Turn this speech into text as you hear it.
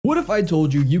What if I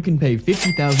told you you can pay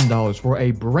 $50,000 for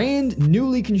a brand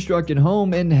newly constructed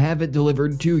home and have it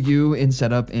delivered to you and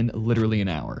set up in literally an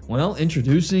hour? Well,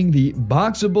 introducing the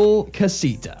Boxabl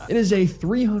Casita. It is a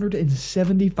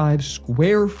 375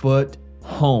 square foot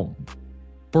home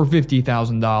for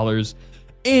 $50,000.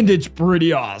 And it's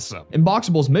pretty awesome. And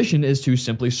Boxabl's mission is to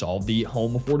simply solve the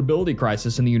home affordability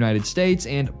crisis in the United States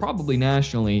and probably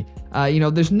nationally.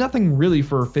 There's nothing really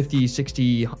for 50,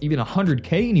 60, even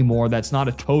 100K anymore that's not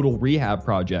a total rehab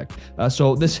project.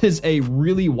 So this is a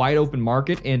really wide open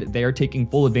market, and they are taking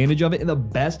full advantage of it in the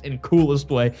best and coolest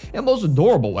way and most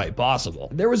adorable way possible.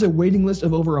 There was a waiting list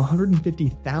of over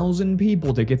 150,000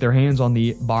 people to get their hands on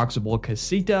the Boxabl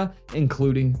Casita,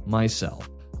 including myself.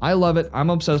 I love it,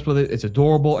 I'm obsessed with it, it's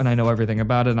adorable, and I know everything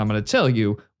about it, and I'm going to tell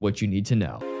you what you need to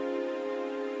know.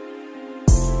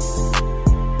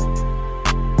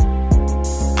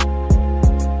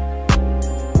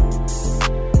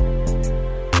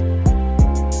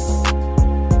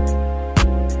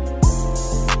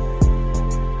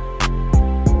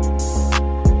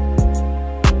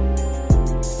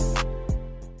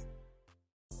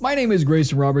 My name is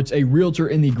Grayson Roberts, a realtor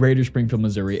in the greater Springfield,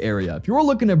 Missouri area. If you're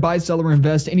looking to buy, sell, or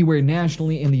invest anywhere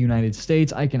nationally in the United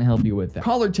States, I can help you with that.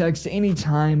 Call or text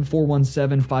anytime,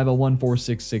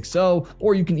 417-501-4660,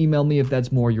 or you can email me if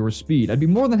that's more your speed. I'd be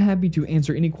more than happy to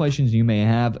answer any questions you may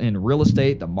have in real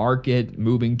estate, the market,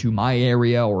 moving to my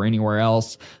area or anywhere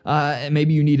else.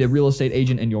 Maybe you need a real estate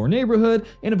agent in your neighborhood.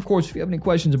 And of course, if you have any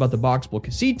questions about the Boxabl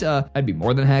Casita, I'd be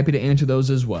more than happy to answer those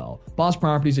as well. Boss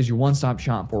Properties is your one-stop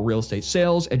shop for real estate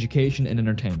sales, education, and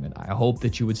entertainment. I hope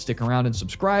that you would stick around and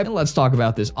subscribe, and let's talk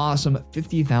about this awesome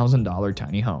 $50,000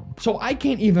 tiny home. So I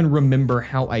can't even remember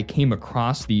how I came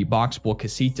across the Boxabl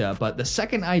Casita, but the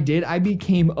second I did, I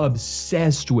became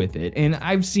obsessed with it. And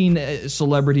I've seen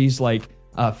celebrities like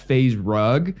FaZe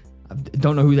Rug. I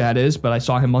don't know who that is, but I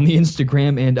saw him on the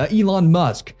Instagram, and Elon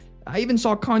Musk. I even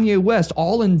saw Kanye West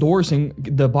all endorsing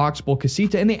the Boxabl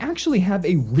Casita, and they actually have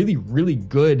a really, really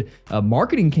good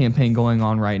marketing campaign going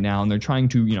on right now, and they're trying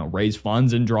to, raise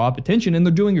funds and draw up attention, and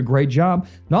they're doing a great job,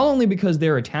 not only because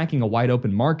they're attacking a wide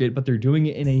open market, but they're doing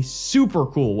it in a super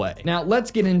cool way. Now, let's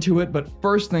get into it, but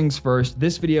first things first,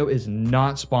 this video is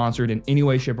not sponsored in any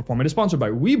way, shape, or form. It is sponsored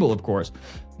by Webull, of course,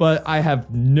 but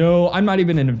I'm not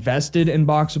even invested in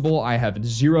Boxabl. I have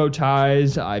zero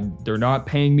ties. They're not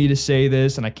paying me to say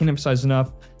this, and I can't emphasize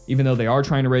enough, even though they are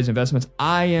trying to raise investments,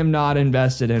 I am not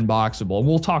invested in Boxabl. And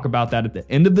we'll talk about that at the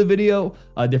end of the video,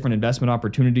 different investment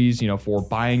opportunities, for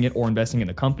buying it or investing in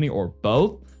the company or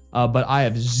both. But I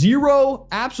have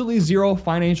absolutely zero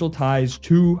financial ties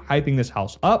to hyping this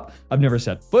house up. I've never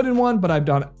set foot in one, but I've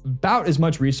done about as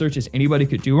much research as anybody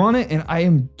could do on it, and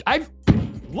I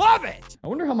love it. I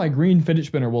wonder how my green fidget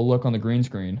spinner will look on the green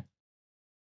screen.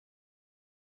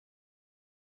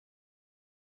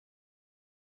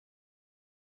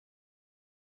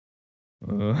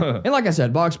 And like I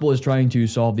said, Boxabl is trying to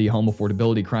solve the home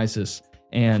affordability crisis.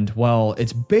 And, well,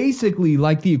 it's basically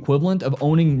like the equivalent of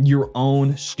owning your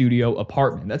own studio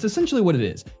apartment. That's essentially what it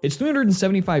is. It's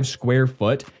 375 square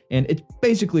foot, and it's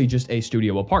basically just a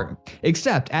studio apartment.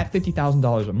 Except at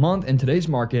 $50,000 a month in today's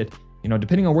market,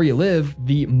 depending on where you live,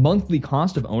 the monthly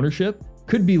cost of ownership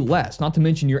could be less. Not to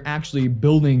mention you're actually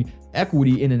building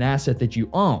equity in an asset that you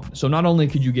own. So not only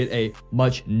could you get a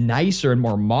much nicer and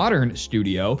more modern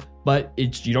studio, but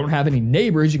you don't have any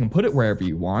neighbors, you can put it wherever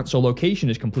you want, so location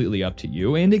is completely up to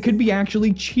you, and it could be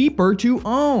actually cheaper to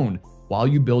own while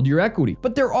you build your equity.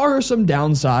 But there are some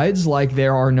downsides, like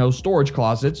there are no storage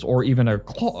closets or even a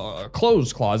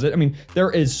closed closet. I mean,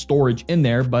 there is storage in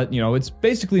there, but it's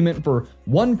basically meant for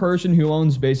one person who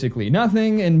owns basically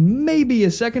nothing and maybe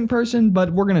a second person,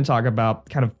 but we're gonna talk about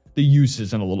kind of the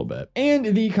uses in a little bit. And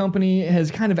the company has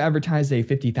kind of advertised a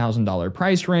 $50,000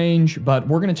 price range, but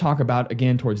we're going to talk about,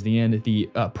 again, towards the end, the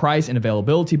price and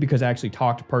availability, because I actually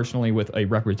talked personally with a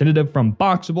representative from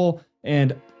Boxabl,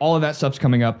 and all of that stuff's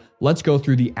coming up. Let's go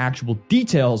through the actual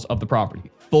details of the property.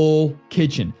 Full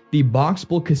kitchen. The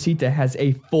Boxabl Casita has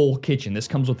a full kitchen. This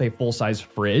comes with a full-size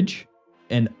fridge,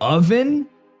 an oven,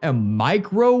 a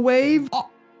microwave.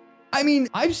 I mean,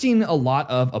 I've seen a lot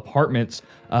of apartments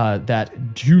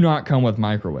that do not come with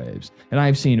microwaves. And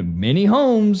I've seen many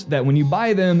homes that when you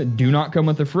buy them, do not come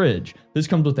with a fridge. This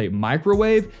comes with a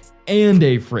microwave and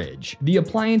a fridge. The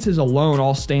appliances alone,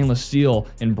 all stainless steel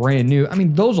and brand new, I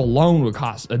mean, those alone would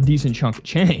cost a decent chunk of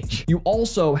change. You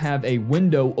also have a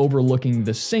window overlooking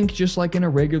the sink, just like in a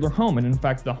regular home. And in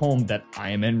fact, the home that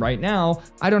I am in right now,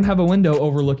 I don't have a window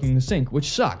overlooking the sink,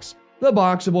 which sucks. The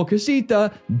Boxabl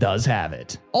Casita does have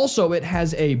it. Also, it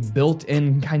has a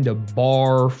built-in kind of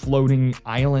bar, floating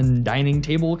island dining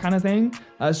table kind of thing.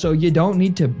 So you don't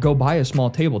need to go buy a small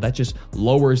table. That just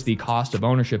lowers the cost of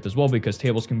ownership as well, because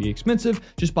tables can be expensive.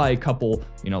 Just buy a couple,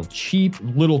 cheap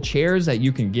little chairs that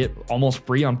you can get almost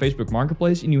free on Facebook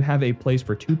Marketplace, and you have a place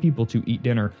for 2 people to eat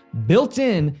dinner built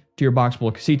in to your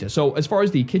Boxabl casita. So as far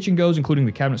as the kitchen goes, including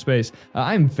the cabinet space,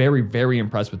 I'm very, very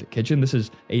impressed with the kitchen. This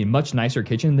is a much nicer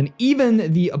kitchen than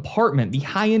even the apartment, the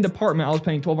high-end apartment I was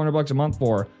paying $1,200 a month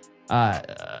for.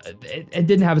 It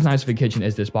didn't have as nice of a kitchen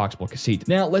as this Boxabl casita.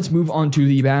 Now let's move on to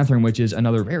the bathroom, which is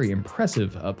another very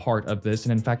impressive part of this.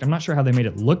 And in fact, I'm not sure how they made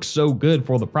it look so good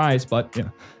for the price, but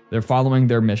they're following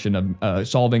their mission of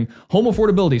solving home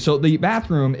affordability. So the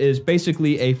bathroom is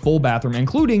basically a full bathroom,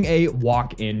 including a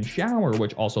walk-in shower,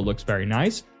 which also looks very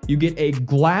nice. You get a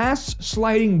glass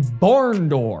sliding barn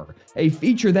door, a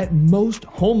feature that most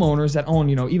homeowners that own,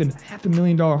 even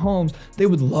 $500,000 homes, they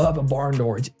would love a barn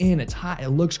door. It's high, it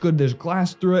looks good, there's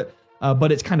glass through it.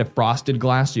 But it's kind of frosted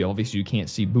glass, so obviously you can't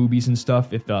see boobies and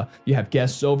stuff if you have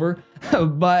guests over.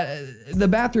 But the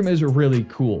bathroom is really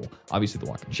cool. Obviously the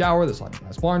walk-in shower, the sliding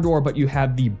glass barn door, but you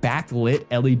have the backlit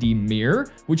LED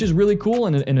mirror, which is really cool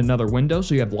in another window.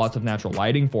 So you have lots of natural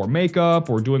lighting for makeup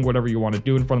or doing whatever you want to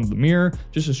do in front of the mirror.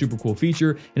 Just a super cool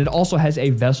feature. And it also has a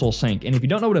vessel sink. And if you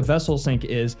don't know what a vessel sink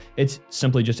is, it's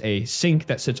simply just a sink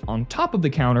that sits on top of the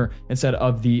counter instead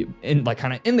of in the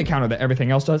counter that everything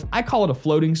else does. I call it a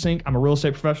floating sink. I'm a real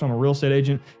estate professional, I'm a real estate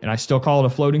agent, and I still call it a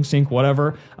floating sink,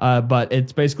 whatever. But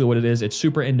it's basically what it is. It's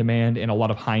super in demand, and a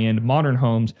lot of high-end modern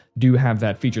homes do have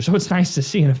that feature. So it's nice to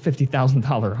see in a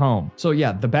 $50,000 home. So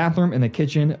yeah, the bathroom and the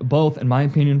kitchen, both, in my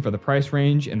opinion, for the price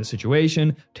range and the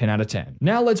situation, 10 out of 10.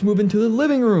 Now let's move into the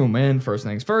living room. And first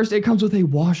things first, it comes with a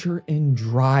washer and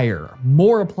dryer.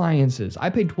 More appliances. I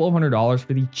paid $1,200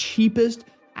 for the cheapest,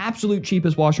 absolute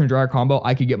cheapest washer and dryer combo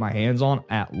I could get my hands on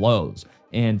at Lowe's.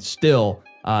 And still,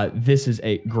 this is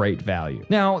a great value.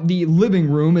 Now, the living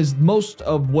room is most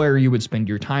of where you would spend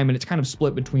your time, and it's kind of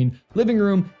split between living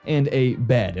room and a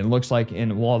bed. And it looks like in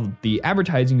the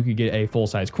advertising, you could get a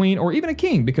full-size queen or even a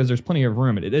king because there's plenty of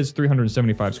room. It is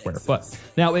 375 square foot.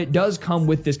 Now, it does come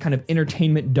with this kind of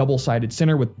entertainment double-sided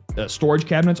center with storage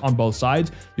cabinets on both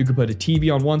sides. You could put a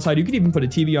TV on one side. You could even put a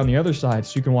TV on the other side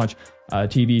so you can watch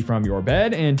TV from your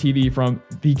bed and TV from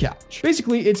the couch.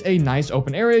 Basically, it's a nice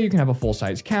open area. You can have a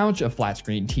full-size couch, a flat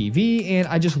screen TV, and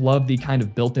I just love the kind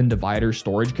of built-in divider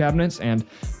storage cabinets. And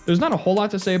there's not a whole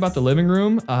lot to say about the living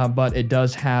room, but it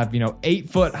does have,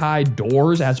 8-foot high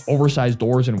doors, as oversized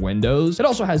doors and windows. It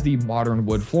also has the modern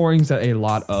wood floorings that a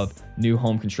lot of new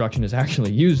home construction is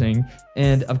actually using,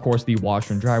 and of course the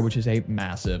washer and dryer, which is a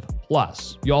massive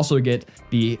plus. You also get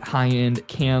the high-end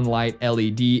can light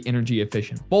LED energy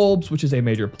efficient bulbs, which is a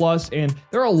major plus, and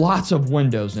there are lots of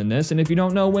windows in this, and if you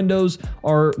don't know, windows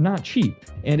are not cheap,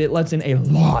 and it lets in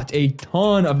a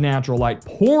ton of natural light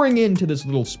pouring into this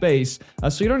little space,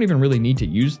 so you don't even really need to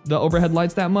use the overhead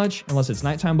lights that much unless it's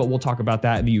nighttime, but we'll talk about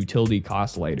that in the utility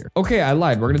costs later. Okay, I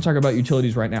lied. We're going to talk about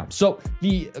utilities right now. So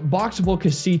the Boxabl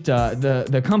casita,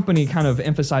 the company kind of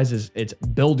emphasizes its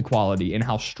build quality and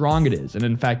how strong it is. And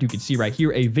in fact, you can see right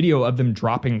here a video of them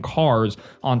dropping cars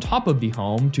on top of the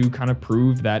home to kind of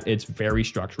prove that it's very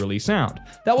structurally sound.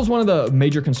 That was one of the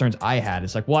major concerns I had.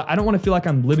 It's like, well, I don't want to feel like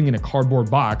I'm living in a cardboard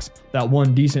box that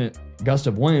one decent gust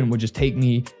of wind would just take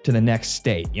me to the next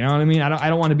state. You know what I mean? I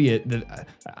don't want to be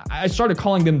I started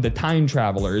calling them the time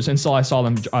travelers until I saw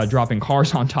them dropping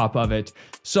cars on top of it.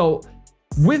 So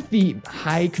with the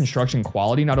high construction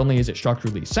quality, not only is it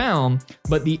structurally sound,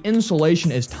 but the insulation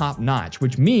is top notch,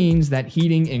 which means that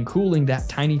heating and cooling that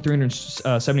tiny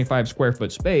 375 square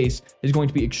foot space is going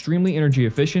to be extremely energy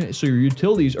efficient. So your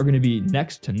utilities are going to be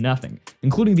next to nothing,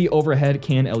 including the overhead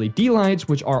can LED lights,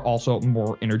 which are also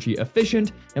more energy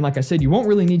efficient. And like I said, you won't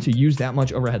really need to use that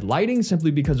much overhead lighting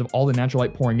simply because of all the natural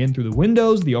light pouring in through the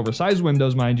windows, the oversized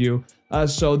windows, mind you.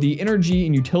 So the energy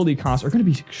and utility costs are going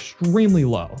to be extremely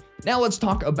low. Now let's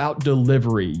talk about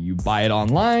delivery. You buy it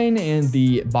online and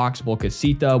the Boxabl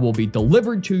casita will be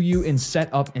delivered to you and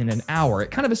set up in an hour.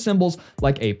 It kind of assembles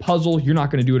like a puzzle. You're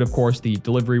not going to do it, of course. The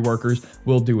delivery workers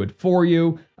will do it for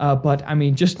you. But I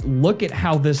mean, just look at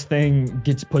how this thing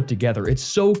gets put together. It's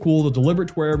so cool to deliver it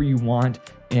to wherever you want.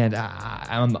 And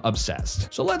I'm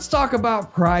obsessed. So let's talk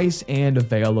about price and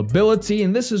availability.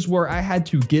 And this is where I had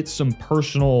to get some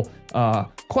personal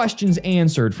questions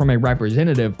answered from a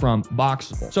representative from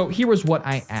Boxabl. So here was what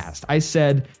I asked. I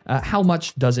said, how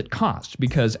much does it cost?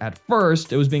 Because at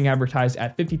first it was being advertised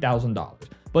at $50,000.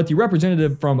 But the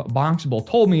representative from Boxabl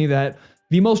told me that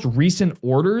The most recent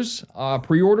orders,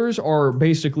 pre-orders, are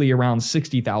basically around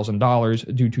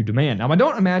 $60,000 due to demand. Now, I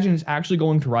don't imagine it's actually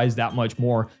going to rise that much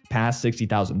more past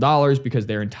 $60,000 because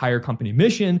their entire company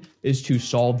mission is to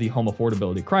solve the home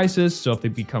affordability crisis. So if they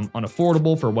become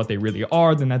unaffordable for what they really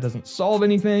are, then that doesn't solve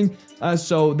anything.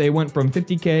 So they went from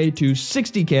 50K to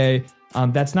 60K.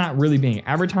 That's not really being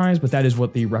advertised, but that is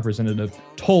what the representative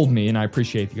told me, and I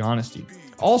appreciate the honesty.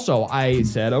 Also, I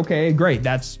said, okay, great.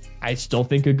 I still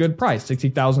think a good price,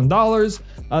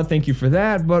 $60,000. Thank you for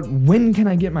that. But when can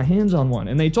I get my hands on one?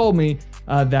 And they told me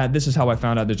that this is how I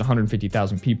found out there's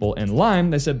 150,000 people in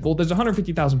line. They said, well, there's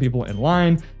 150,000 people in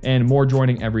line and more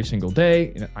joining every single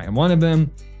day. And I am one of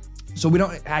them. So we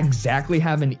don't exactly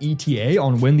have an ETA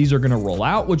on when these are going to roll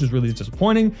out, which is really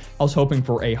disappointing. I was hoping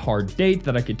for a hard date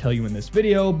that I could tell you in this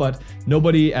video, but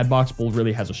nobody at Boxabl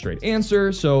really has a straight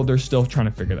answer, so they're still trying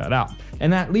to figure that out.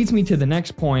 And that leads me to the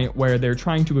next point where they're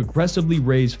trying to aggressively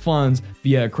raise funds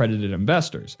via accredited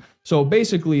investors. So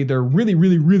basically, they're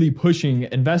really pushing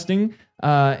investing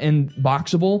in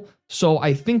Boxabl. So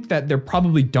I think that they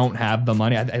probably don't have the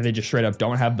money. They just straight up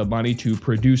don't have the money to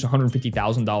produce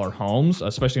 $150,000 homes,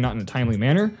 especially not in a timely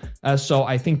manner. So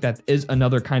I think that is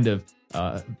another kind of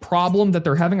problem that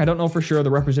they're having. I don't know for sure.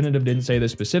 The representative didn't say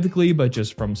this specifically, but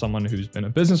just from someone who's been a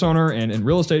business owner and in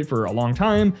real estate for a long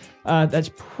time,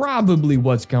 that's probably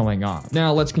what's going on.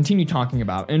 Now let's continue talking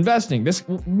about investing. This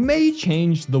may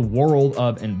change the world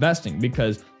of investing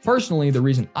because personally, the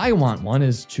reason I want one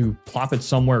is to plop it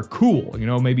somewhere cool,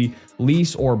 maybe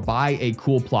lease or buy a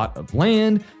cool plot of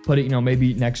land, put it,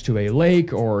 maybe next to a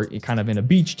lake or kind of in a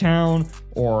beach town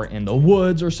or in the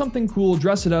woods or something cool,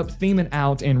 dress it up, theme it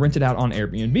out, and rent it out on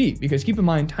Airbnb. Because keep in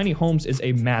mind, tiny homes is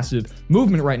a massive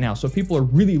movement right now. So people are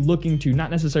really looking to not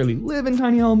necessarily live in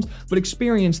tiny homes, but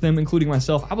experience them, including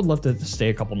myself. I would love to stay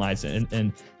a couple nights in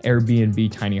an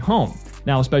Airbnb tiny home.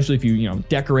 Now, especially if you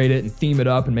decorate it and theme it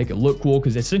up and make it look cool,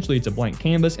 because essentially it's a blank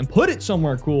canvas, and put it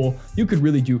somewhere cool, you could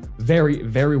really do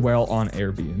very well on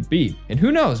Airbnb. And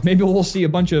who knows, maybe we'll see a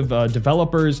bunch of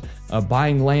developers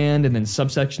buying land and then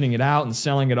subsectioning it out and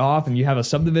selling it off, and you have a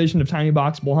subdivision of tiny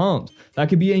Boxabl homes. That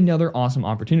could be another awesome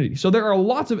opportunity. So there are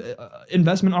lots of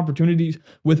investment opportunities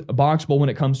with Boxabl when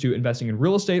it comes to investing in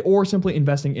real estate or simply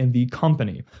investing in the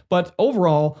company. But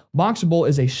overall, Boxabl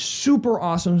is a super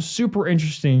awesome, super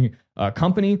interesting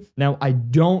company. Now, I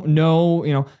don't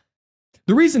know,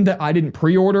 the reason that I didn't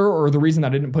pre-order or the reason that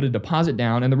I didn't put a deposit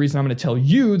down and the reason I'm going to tell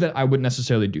you that I wouldn't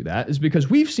necessarily do that is because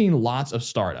we've seen lots of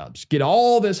startups get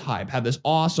all this hype, have this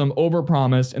awesome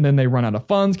overpromise, and then they run out of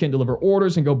funds, can't deliver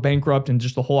orders, and go bankrupt, and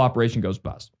just the whole operation goes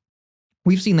bust.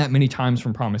 We've seen that many times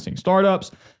from promising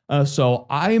startups. So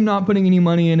I am not putting any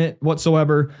money in it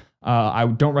whatsoever. I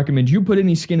don't recommend you put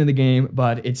any skin in the game,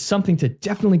 but it's something to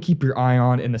definitely keep your eye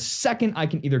on. And the second I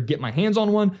can either get my hands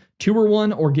on one, tour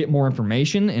one, or get more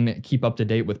information and keep up to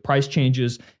date with price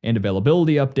changes and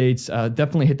availability updates,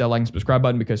 definitely hit that like and subscribe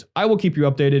button because I will keep you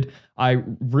updated. I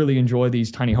really enjoy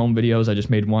these tiny home videos. I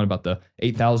just made one about the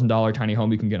 $8,000 tiny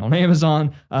home you can get on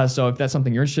Amazon. So if that's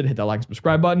something you're interested in, hit that like and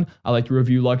subscribe button. I like to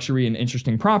review luxury and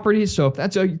interesting properties. So if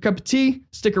that's your cup of tea,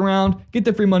 stick around, get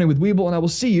the free money with Webull, and I will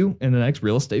see you in the next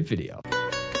real estate video.